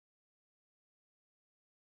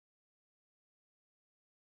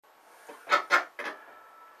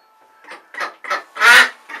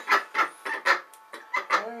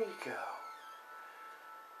go.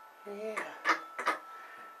 Yeah.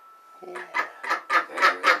 Yeah.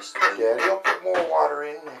 Daddy will put more water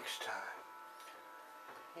in next time.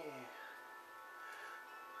 Yeah.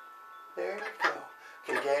 There you go.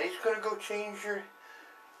 Okay, Daddy's gonna go change your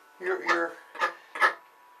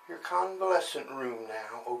convalescent room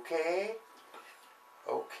now, okay?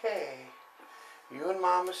 Okay. You and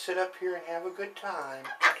Mama sit up here and have a good time.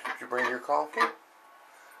 Did you bring your coffee?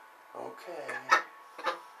 Okay.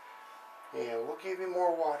 Yeah, we'll give you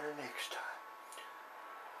more water next time.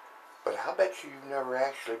 But I'll bet you've never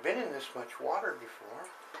actually been in this much water before.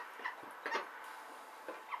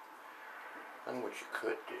 And what you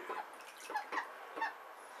could do,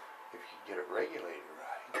 if you get it regulated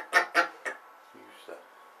right, use the...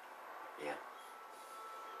 Yeah.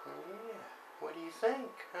 Yeah. What do you think,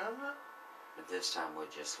 huh? But this time we'll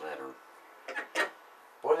just let her...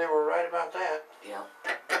 Boy, they were right about that. Yeah.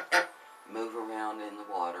 Move around in the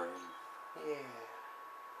water. And yeah.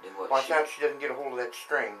 Do what Watch out she doesn't get a hold of that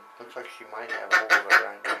string. Looks like she might have a hold of it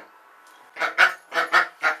right now.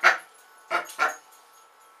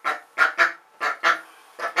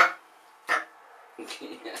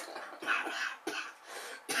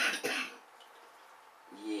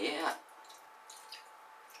 Yeah.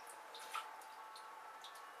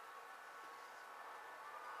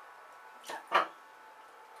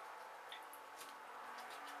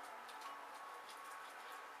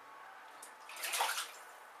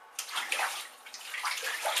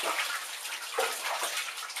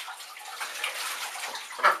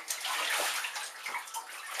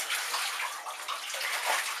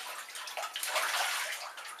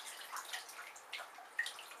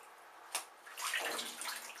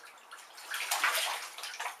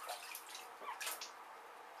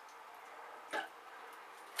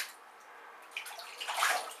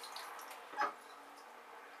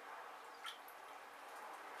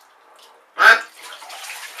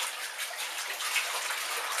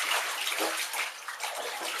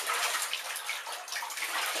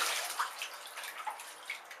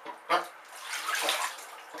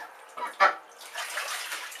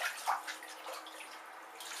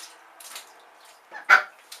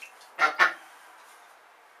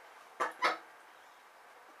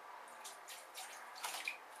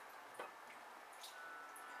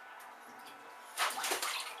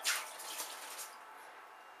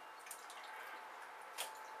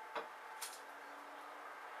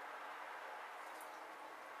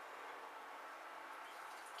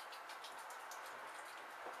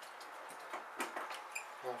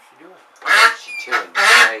 What's she doing? She's doing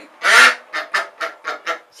great.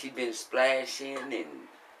 She's been splashing and...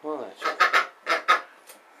 Well, that's okay.